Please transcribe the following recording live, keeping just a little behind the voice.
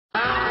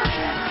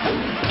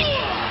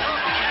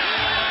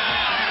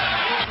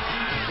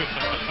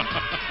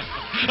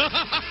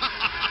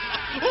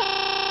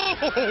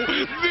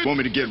Want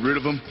me to get rid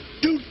of him?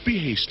 Don't be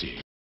hasty.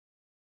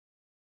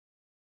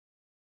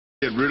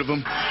 Get rid of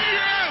him?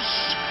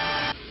 Yes!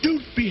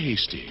 Don't be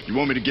hasty. You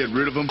want me to get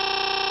rid of him?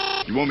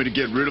 You want me to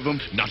get rid of him?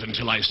 Not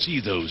until I see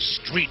those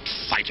street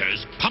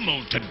fighters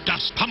pummeled to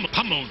dust,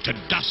 pummeled to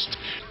dust.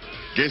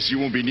 Guess you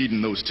won't be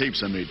needing those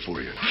tapes I made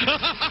for you.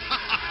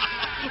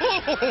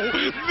 Oh,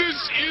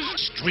 this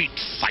is street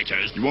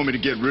fighters. You want me to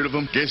get rid of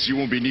them? Guess you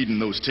won't be needing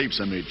those tapes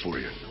I made for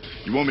you.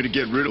 You want me to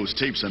get rid of those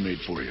tapes I made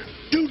for you?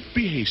 Don't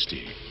be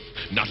hasty.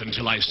 Not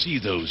until I see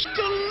those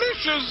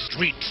delicious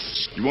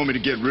streets. You want me to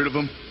get rid of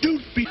them?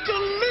 Don't be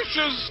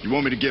delicious. You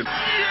want me to get...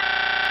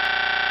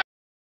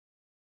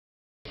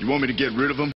 You want me to get rid of them?